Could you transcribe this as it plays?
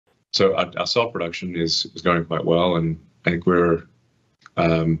So our cell production is going quite well, and I think are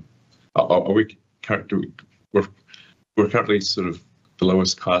we currently we're currently sort of the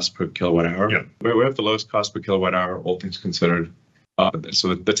lowest cost per kilowatt hour. Yeah. We have the lowest cost per kilowatt hour, all things considered.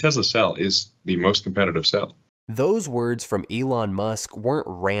 So the Tesla cell is the most competitive cell. Those words from Elon Musk weren't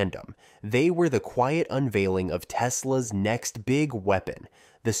random. They were the quiet unveiling of Tesla's next big weapon,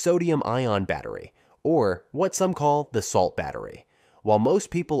 the sodium-ion battery, or what some call the salt battery. While most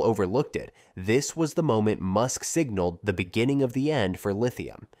people overlooked it, this was the moment Musk signaled the beginning of the end for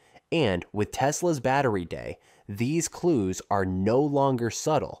lithium. And with Tesla's Battery Day, these clues are no longer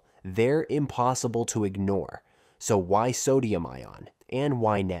subtle, they're impossible to ignore. So why sodium-ion? And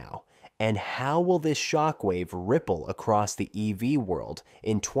why now? And how will this shockwave ripple across the EV world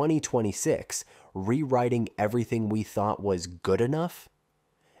in 2026, rewriting everything we thought was good enough?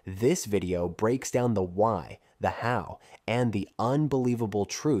 This video breaks down the why, the how, and the unbelievable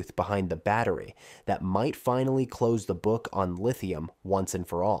truth behind the battery that might finally close the book on lithium once and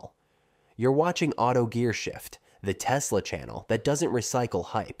for all. You're watching AutoGearshift, the Tesla channel that doesn't recycle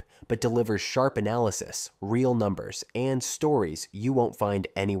hype, but delivers sharp analysis, real numbers, and stories you won't find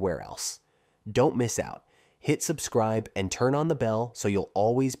anywhere else. Don't miss out. Hit subscribe and turn on the bell so you'll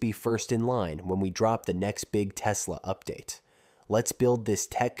always be first in line when we drop the next big Tesla update. Let's build this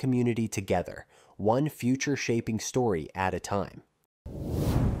tech community together, one future-shaping story at a time.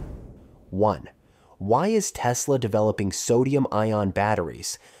 1. Why is Tesla developing sodium-ion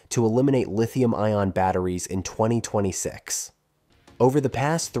batteries to eliminate lithium-ion batteries in 2026? Over the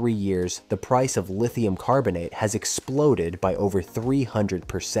past 3 years, the price of lithium carbonate has exploded by over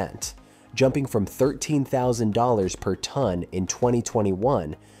 300%, jumping from $13,000 per ton in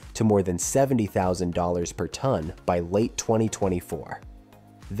 2021 to more than $70,000 per ton by late 2024.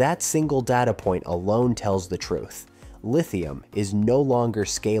 That single data point alone tells the truth. Lithium is no longer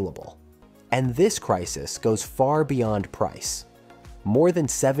scalable. And this crisis goes far beyond price. More than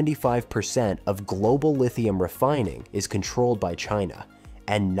 75% of global lithium refining is controlled by China,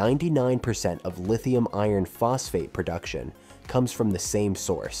 and 99% of lithium iron phosphate production comes from the same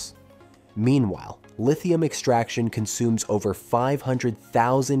source. Meanwhile, lithium extraction consumes over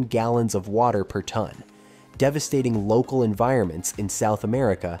 500,000 gallons of water per ton, devastating local environments in South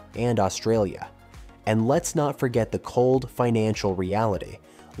America and Australia. And let's not forget the cold financial reality.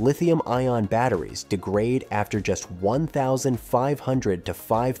 Lithium-ion batteries degrade after just 1,500 to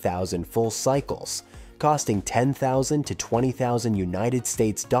 5,000 full cycles, costing $10,000 to $20,000 United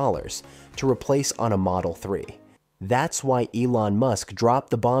States dollars to replace on a Model 3. That's why Elon Musk dropped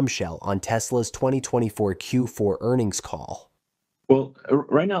the bombshell on Tesla's 2024 Q4 earnings call. Well,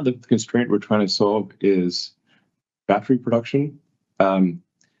 right now the constraint we're trying to solve is battery production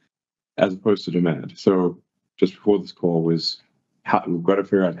as opposed to demand. So just before this call was we've got to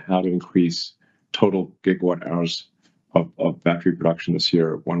figure out how to increase total gigawatt hours of battery production this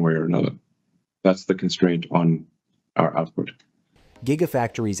year one way or another. That's the constraint on our output.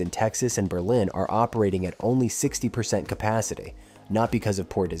 Gigafactories in Texas and Berlin are operating at only 60% capacity, not because of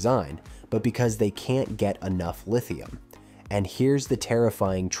poor design, but because they can't get enough lithium. And here's the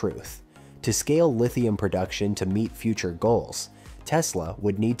terrifying truth. To scale lithium production to meet future goals, Tesla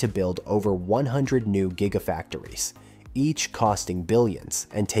would need to build over 100 new gigafactories, each costing billions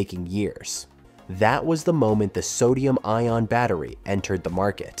and taking years. That was the moment the sodium-ion battery entered the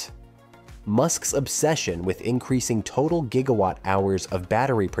market. Musk's obsession with increasing total gigawatt hours of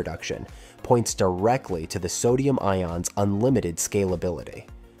battery production points directly to the sodium ion's unlimited scalability.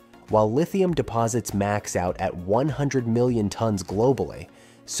 While lithium deposits max out at 100 million tons globally,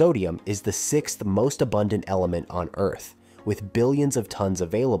 sodium is the 6th most abundant element on Earth, with billions of tons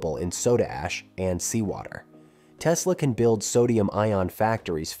available in soda ash and seawater. Tesla can build sodium-ion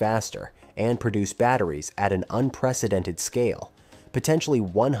factories faster and produce batteries at an unprecedented scale, potentially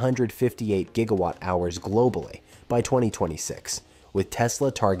 158 gigawatt hours globally by 2026, with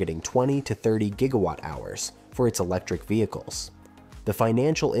Tesla targeting 20 to 30 gigawatt hours for its electric vehicles. The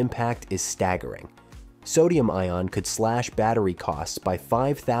financial impact is staggering. Sodium-ion could slash battery costs by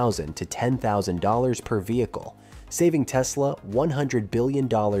 $5,000 to $10,000 per vehicle, saving Tesla $100 billion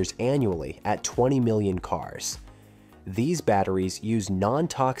annually at 20 million cars. These batteries use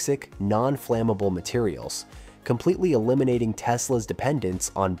non-toxic, non-flammable materials, completely eliminating Tesla's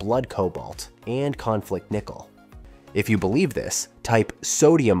dependence on blood cobalt and conflict nickel. If you believe this, type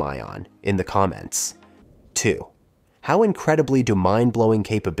sodium-ion in the comments. 2. How incredibly do mind-blowing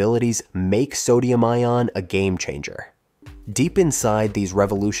capabilities make sodium-ion a game-changer? Deep inside these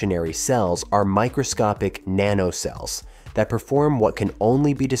revolutionary cells are microscopic nanocells that perform what can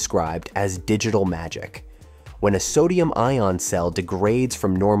only be described as digital magic. When a sodium-ion cell degrades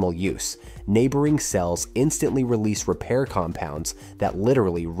from normal use, neighboring cells instantly release repair compounds that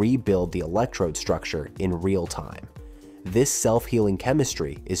literally rebuild the electrode structure in real time. This self-healing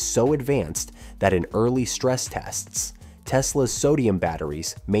chemistry is so advanced that in early stress tests, Tesla's sodium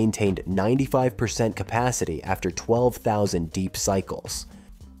batteries maintained 95% capacity after 12,000 deep cycles.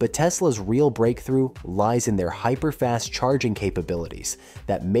 But Tesla's real breakthrough lies in their hyper-fast charging capabilities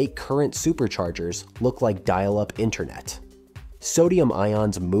that make current superchargers look like dial-up internet. Sodium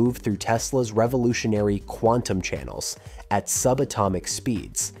ions move through Tesla's revolutionary quantum channels at subatomic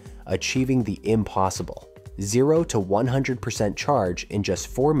speeds, achieving the impossible: 0 to 100% charge in just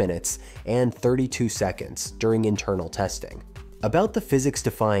 4 minutes and 32 seconds during internal testing. About the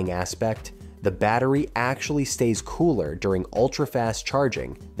physics-defying aspect, the battery actually stays cooler during ultra-fast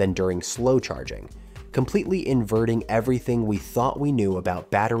charging than during slow charging, completely inverting everything we thought we knew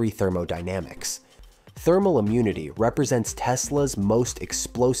about battery thermodynamics. Thermal immunity represents Tesla's most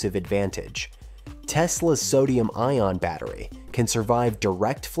explosive advantage. Tesla's sodium-ion battery can survive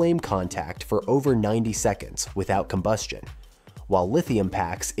direct flame contact for over 90 seconds without combustion, while lithium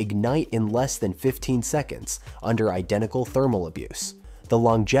packs ignite in less than 15 seconds under identical thermal abuse. The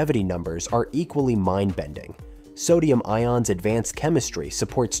longevity numbers are equally mind-bending. Sodium-ion's advanced chemistry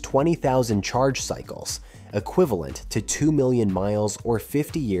supports 20,000 charge cycles, equivalent to 2 million miles or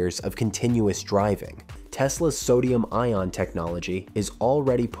 50 years of continuous driving. Tesla's sodium-ion technology is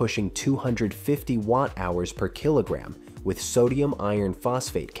already pushing 250 watt-hours per kilogram with sodium iron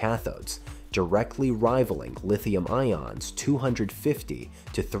phosphate cathodes, directly rivaling lithium-ion's 250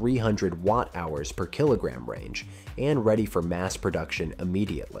 to 300 watt-hours per kilogram range, and ready for mass production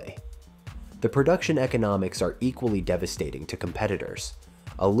immediately. The production economics are equally devastating to competitors.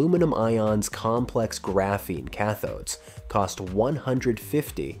 Aluminum-ion's complex graphene cathodes cost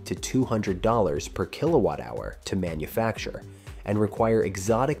 $150 to $200 per kilowatt-hour to manufacture, and require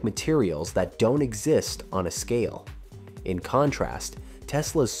exotic materials that don't exist on a scale. In contrast,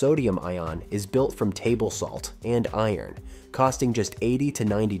 Tesla's sodium-ion is built from table salt and iron, costing just $80 to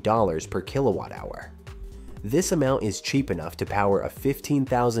 $90 per kilowatt-hour. This amount is cheap enough to power a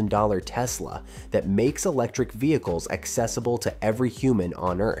 $15,000 Tesla that makes electric vehicles accessible to every human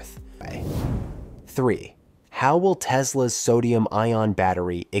on Earth. 3. How will Tesla's sodium-ion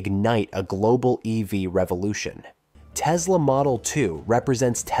battery ignite a global EV revolution? Tesla Model 2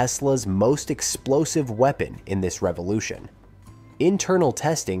 represents Tesla's most explosive weapon in this revolution. Internal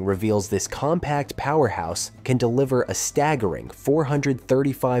testing reveals this compact powerhouse can deliver a staggering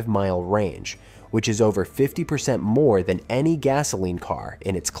 435-mile range, which is over 50% more than any gasoline car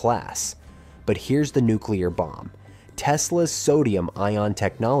in its class. But here's the nuclear bomb. Tesla's sodium-ion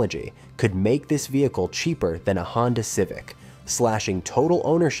technology could make this vehicle cheaper than a Honda Civic, slashing total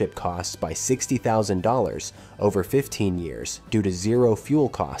ownership costs by $60,000 over 15 years due to zero fuel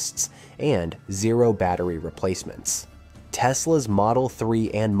costs and zero battery replacements. Tesla's Model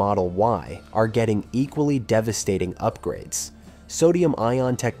 3 and Model Y are getting equally devastating upgrades.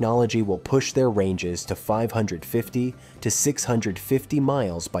 Sodium-ion technology will push their ranges to 550 to 650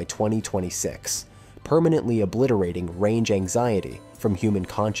 miles by 2026, permanently obliterating range anxiety from human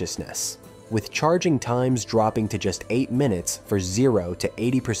consciousness. With charging times dropping to just 8 minutes for 0 to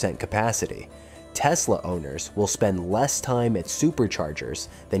 80% capacity, Tesla owners will spend less time at superchargers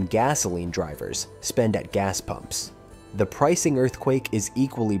than gasoline drivers spend at gas pumps. The pricing earthquake is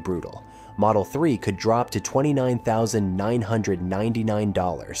equally brutal. Model 3 could drop to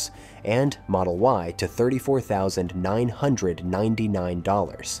 $29,999 and Model Y to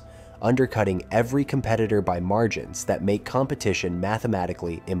 $34,999, undercutting every competitor by margins that make competition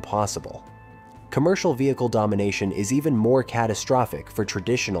mathematically impossible. Commercial vehicle domination is even more catastrophic for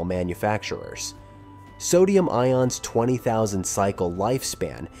traditional manufacturers. Sodium-ion's 20,000 cycle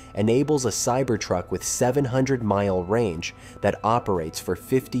lifespan enables a Cybertruck with 700-mile range that operates for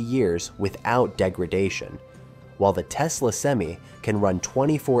 50 years without degradation, while the Tesla Semi can run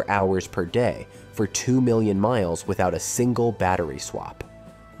 24 hours per day for 2 million miles without a single battery swap.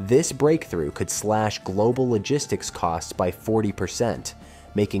 This breakthrough could slash global logistics costs by 40%,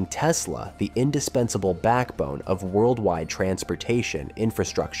 making Tesla the indispensable backbone of worldwide transportation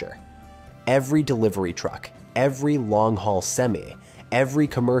infrastructure. Every delivery truck, every long-haul semi, every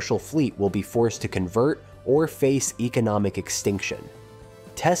commercial fleet will be forced to convert or face economic extinction.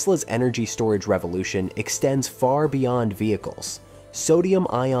 Tesla's energy storage revolution extends far beyond vehicles.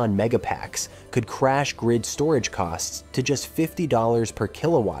 Sodium-ion megapacks could crash grid storage costs to just $50 per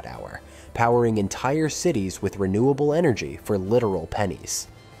kilowatt-hour, powering entire cities with renewable energy for literal pennies.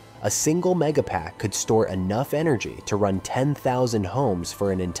 A single megapack could store enough energy to run 10,000 homes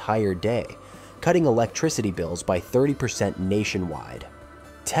for an entire day, cutting electricity bills by 30% nationwide.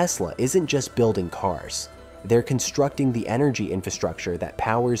 Tesla isn't just building cars. They're constructing the energy infrastructure that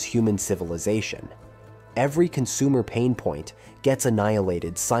powers human civilization. Every consumer pain point gets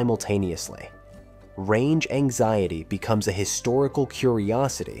annihilated simultaneously. Range anxiety becomes a historical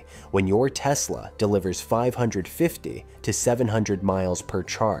curiosity when your Tesla delivers 550 to 700 miles per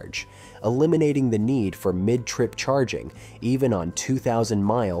charge, eliminating the need for mid-trip charging even on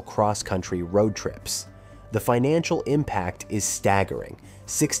 2,000-mile cross-country road trips. The financial impact is staggering: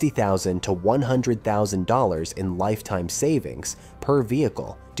 $60,000 to $100,000 in lifetime savings per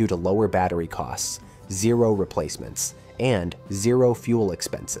vehicle due to lower battery costs, zero replacements, and zero fuel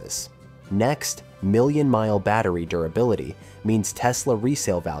expenses. Next, million-mile battery durability means Tesla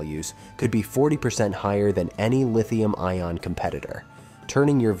resale values could be 40% higher than any lithium-ion competitor,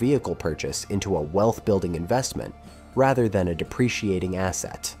 turning your vehicle purchase into a wealth-building investment rather than a depreciating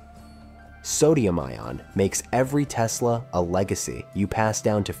asset. Sodium-ion makes every Tesla a legacy you pass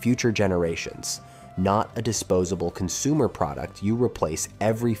down to future generations, not a disposable consumer product you replace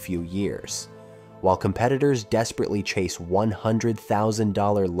every few years. While competitors desperately chase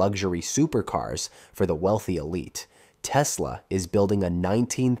 $100,000 luxury supercars for the wealthy elite, Tesla is building a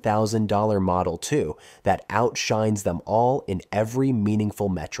 $19,000 Model 2 that outshines them all in every meaningful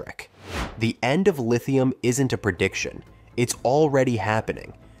metric. The end of lithium isn't a prediction, it's already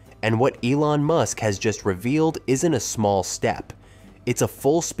happening. And what Elon Musk has just revealed isn't a small step. It's a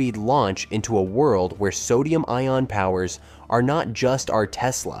full-speed launch into a world where sodium-ion powers are not just our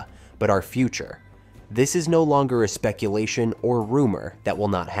Tesla, but our future. This is no longer a speculation or rumor that will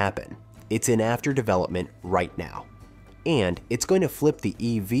not happen. It's in after development right now. And it's going to flip the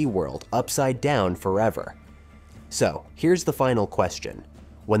EV world upside down forever. So here's the final question.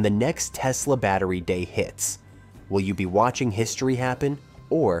 When the next Tesla battery day hits, will you be watching history happen,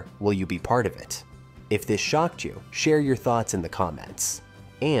 or will you be part of it? If this shocked you, share your thoughts in the comments.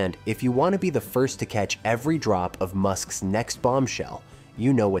 And if you want to be the first to catch every drop of Musk's next bombshell,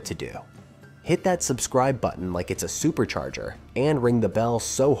 you know what to do. Hit that subscribe button like it's a supercharger, and ring the bell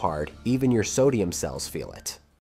so hard even your sodium cells feel it.